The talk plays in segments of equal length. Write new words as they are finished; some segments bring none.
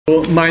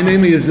My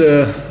name is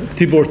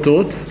Tibor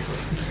Tóth.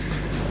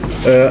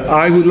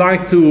 I would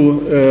like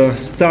to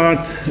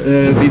start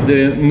with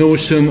the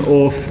notion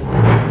of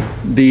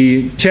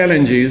the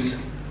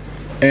challenges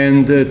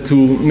and to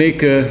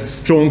make a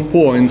strong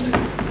point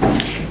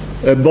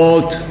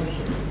about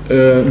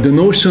the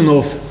notion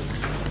of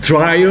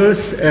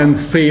trials and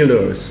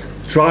failures.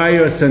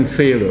 Trials and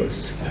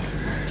failures.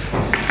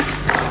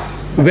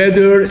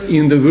 Whether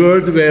in the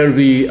world where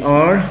we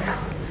are,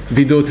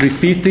 without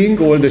repeating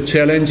all the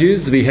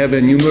challenges we have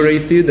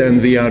enumerated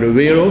and we are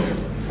aware of,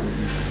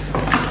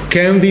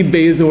 can we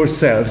base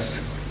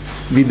ourselves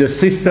with a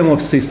system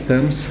of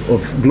systems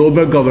of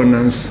global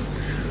governance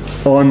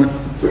on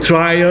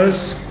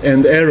trials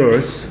and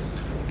errors,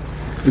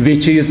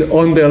 which is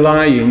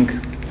underlying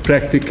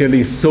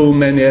practically so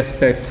many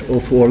aspects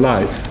of our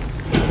life,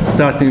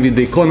 starting with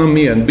the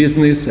economy and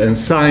business and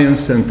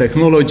science and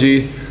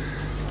technology,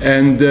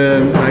 and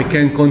I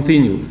can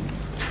continue.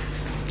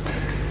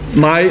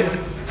 My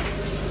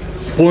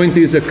point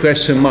is a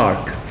question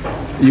mark.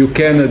 You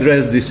can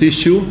address this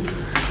issue,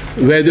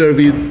 whether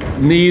we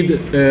need,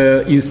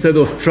 instead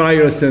of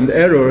trials and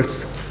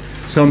errors,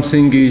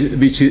 something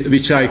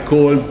which I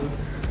call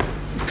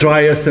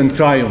trials and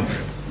triumph.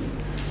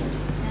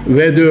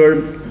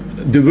 Whether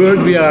the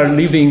world we are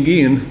living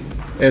in,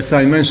 as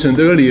I mentioned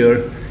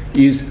earlier,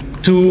 is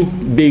too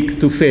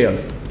big to fail.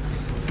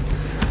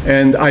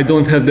 And I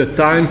don't have the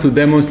time to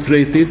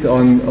demonstrate it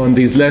on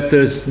these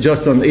letters,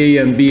 just on A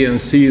and B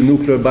and C,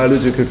 nuclear,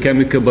 biological,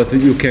 chemical, but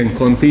you can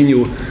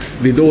continue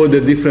with all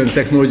the different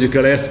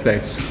technological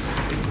aspects.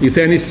 If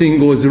anything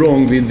goes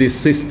wrong with this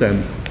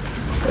system,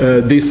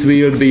 this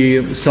will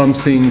be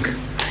something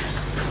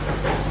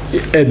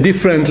at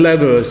different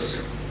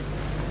levels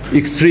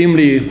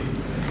extremely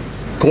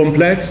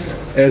complex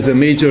as a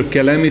major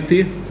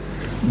calamity,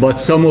 but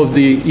some of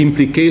the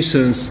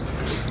implications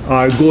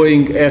are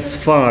going as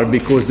far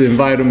because the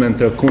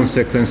environmental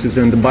consequences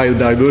and the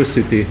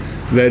biodiversity,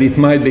 where it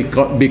might be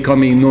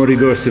becoming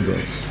non-reversible.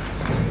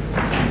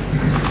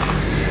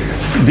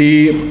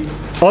 The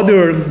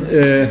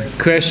other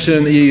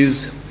question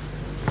is,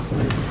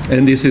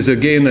 and this is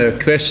again a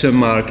question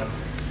mark,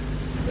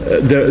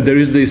 there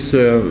is this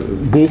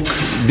book,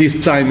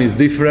 This Time is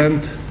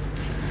Different,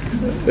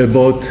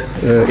 about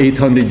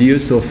 800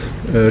 years of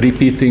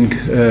repeating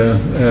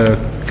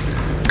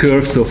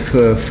curves of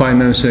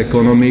financial,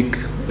 economic,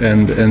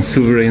 and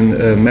sovereign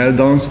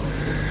meltdowns.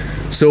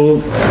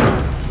 So,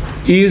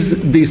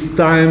 is this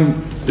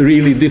time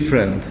really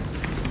different?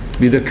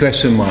 With a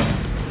question mark.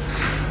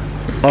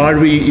 Are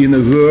we in a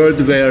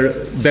world where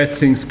bad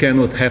things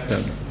cannot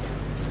happen?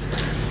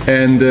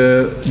 And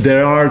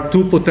there are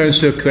two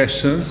potential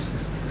questions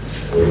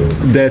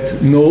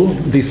that no,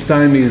 this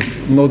time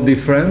is not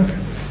different,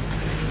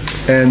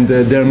 and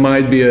there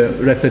might be a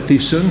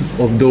repetition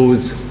of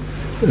those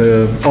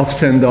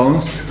ups and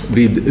downs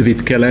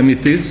with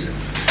calamities,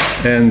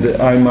 and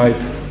I might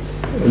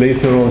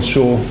later on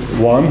show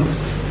one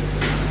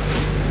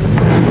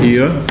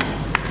here.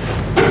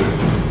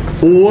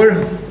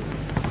 Or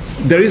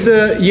there is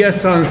a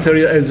yes answer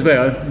as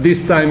well.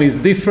 This time is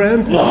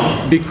different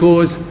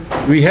because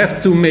we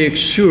have to make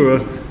sure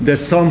that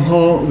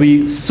somehow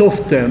we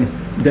soften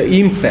the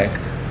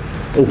impact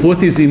of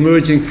what is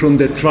emerging from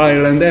the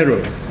trial and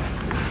errors.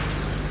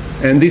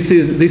 And this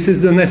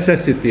is the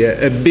necessity,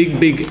 a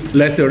big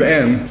letter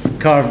N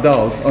carved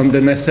out on the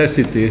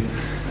necessity,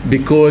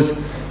 because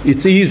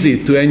it's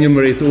easy to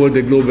enumerate all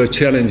the global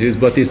challenges,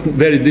 but it's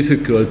very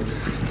difficult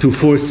to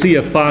foresee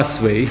a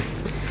pathway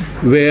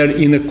where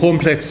in a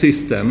complex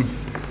system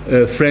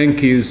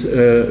Frank is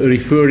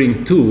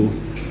referring to,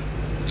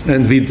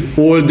 and with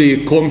all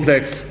the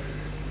complex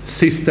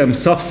system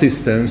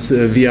subsystems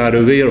we are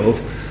aware of,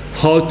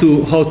 how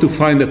to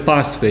find a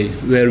pathway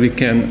where we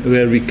can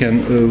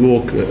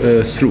walk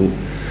through.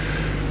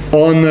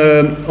 On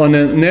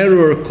a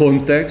narrower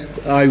context,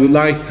 I would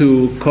like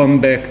to come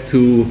back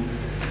to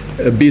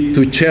a bit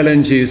to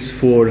challenges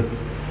for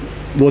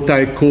what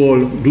I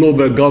call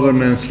global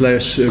governance /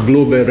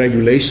 global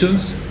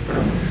regulations.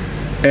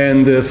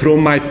 And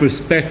from my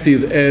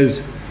perspective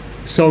as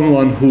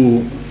someone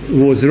who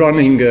was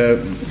running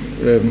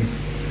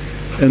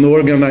an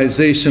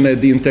organization at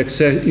the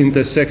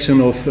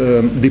intersection of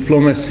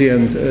diplomacy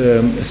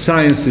and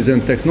sciences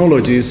and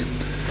technologies,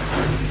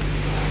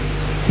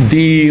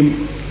 the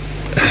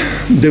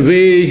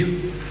way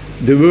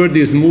the world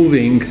is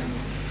moving,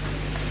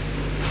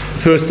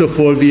 first of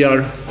all, we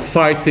are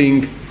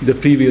fighting the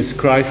previous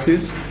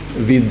crisis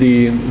with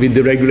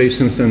the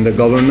regulations and the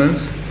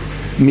governance,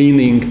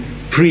 meaning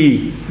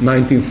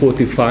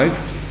pre-1945,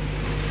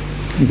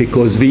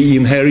 because we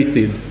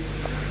inherited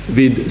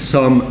with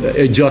some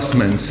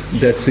adjustments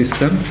that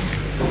system.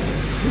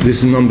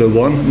 This is number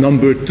one.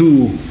 Number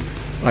two,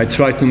 I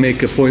try to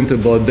make a point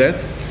about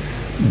that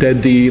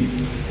the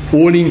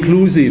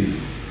all-inclusive,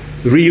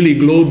 really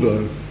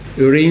global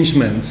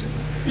arrangements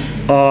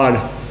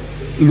are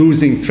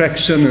losing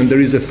traction, and there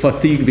is a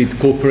fatigue with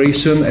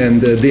cooperation,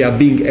 and they are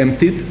being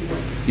emptied,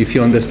 if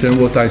you understand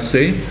what I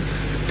say.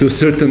 To a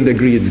certain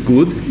degree, it's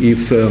good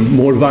if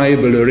more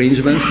viable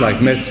arrangements like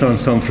Médecins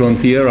Sans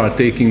Frontières are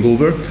taking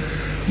over.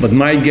 But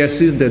my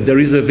guess is that there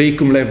is a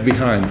vacuum left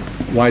behind.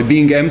 While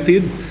being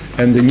emptied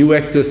and the new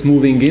actors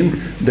moving in,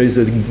 there is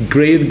a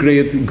great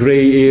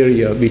gray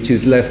area which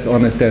is left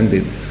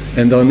unattended.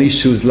 And on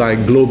issues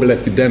like global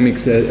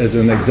epidemics, as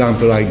an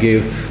example I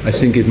gave, I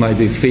think it might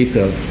be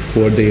fatal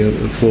for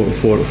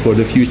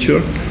the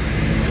future.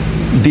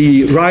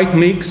 The right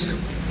mix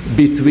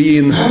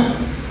between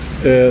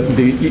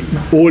the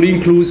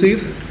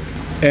all-inclusive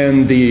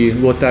and the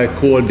what I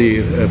call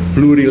the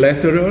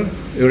plurilateral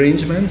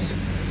arrangements,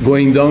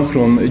 going down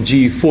from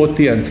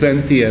G40 and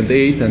 20 and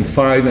 8 and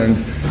 5 and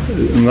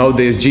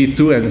nowadays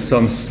G2 and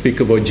some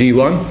speak about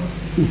G1.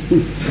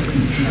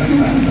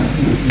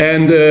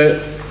 And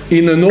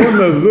in a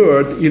normal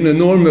world,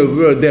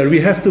 there we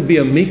have to be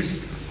a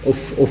mix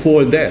of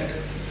all that.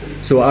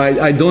 So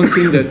I don't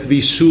think that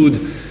we should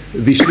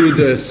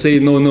say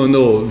no,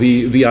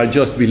 we are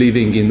just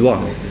believing in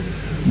one.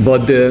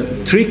 But the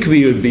trick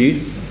will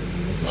be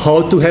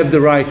how to have the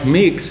right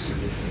mix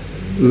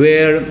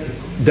where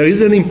there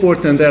is an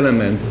important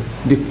element.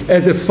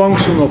 As a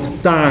function of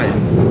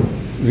time,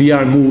 we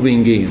are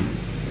moving in.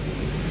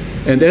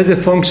 And as a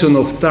function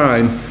of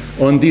time,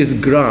 on this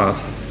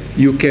graph,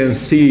 you can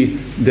see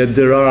that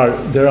there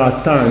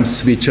are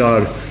times which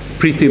are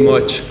pretty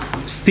much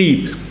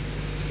steep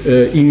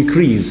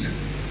increase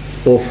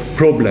of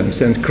problems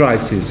and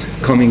crises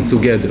coming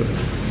together.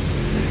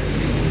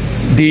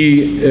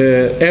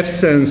 The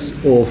absence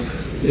of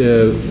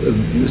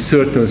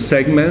certain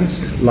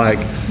segments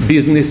like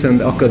business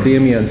and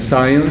academia and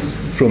science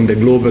from the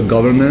global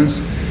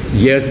governance,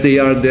 yes, they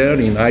are there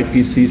in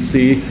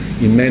IPCC,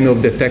 in many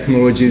of the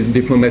technology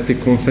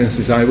diplomatic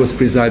conferences I was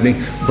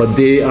presiding, but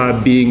they are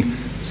being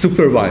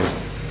supervised.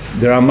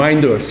 There are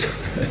minders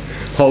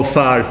how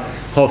far,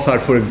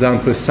 for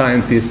example,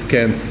 scientists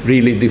can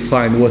really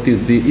define what is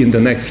in the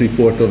next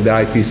report of the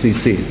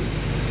IPCC,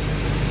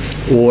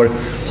 or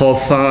how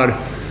far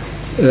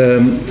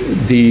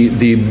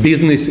the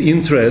business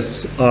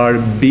interests are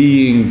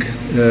being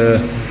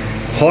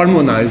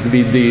harmonized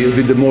with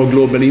the more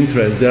global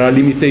interests. There are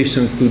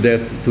limitations to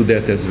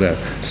that as well.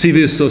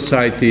 Civil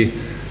society,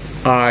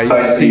 I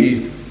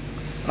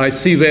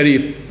see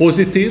very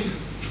positive.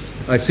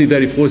 I see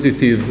very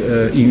positive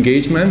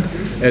engagement.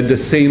 At the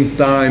same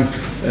time,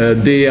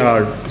 they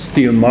are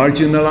still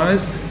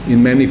marginalized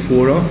in many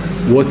fora.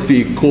 What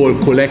we call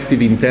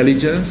collective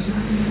intelligence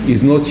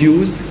is not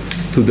used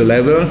to the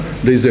level.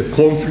 There is a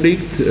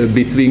conflict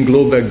between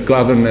global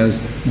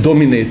governance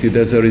dominated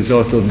as a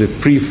result of the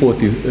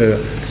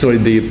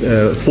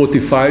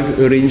 45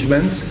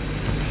 arrangements,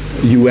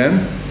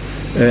 UN,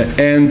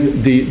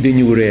 and the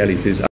new realities.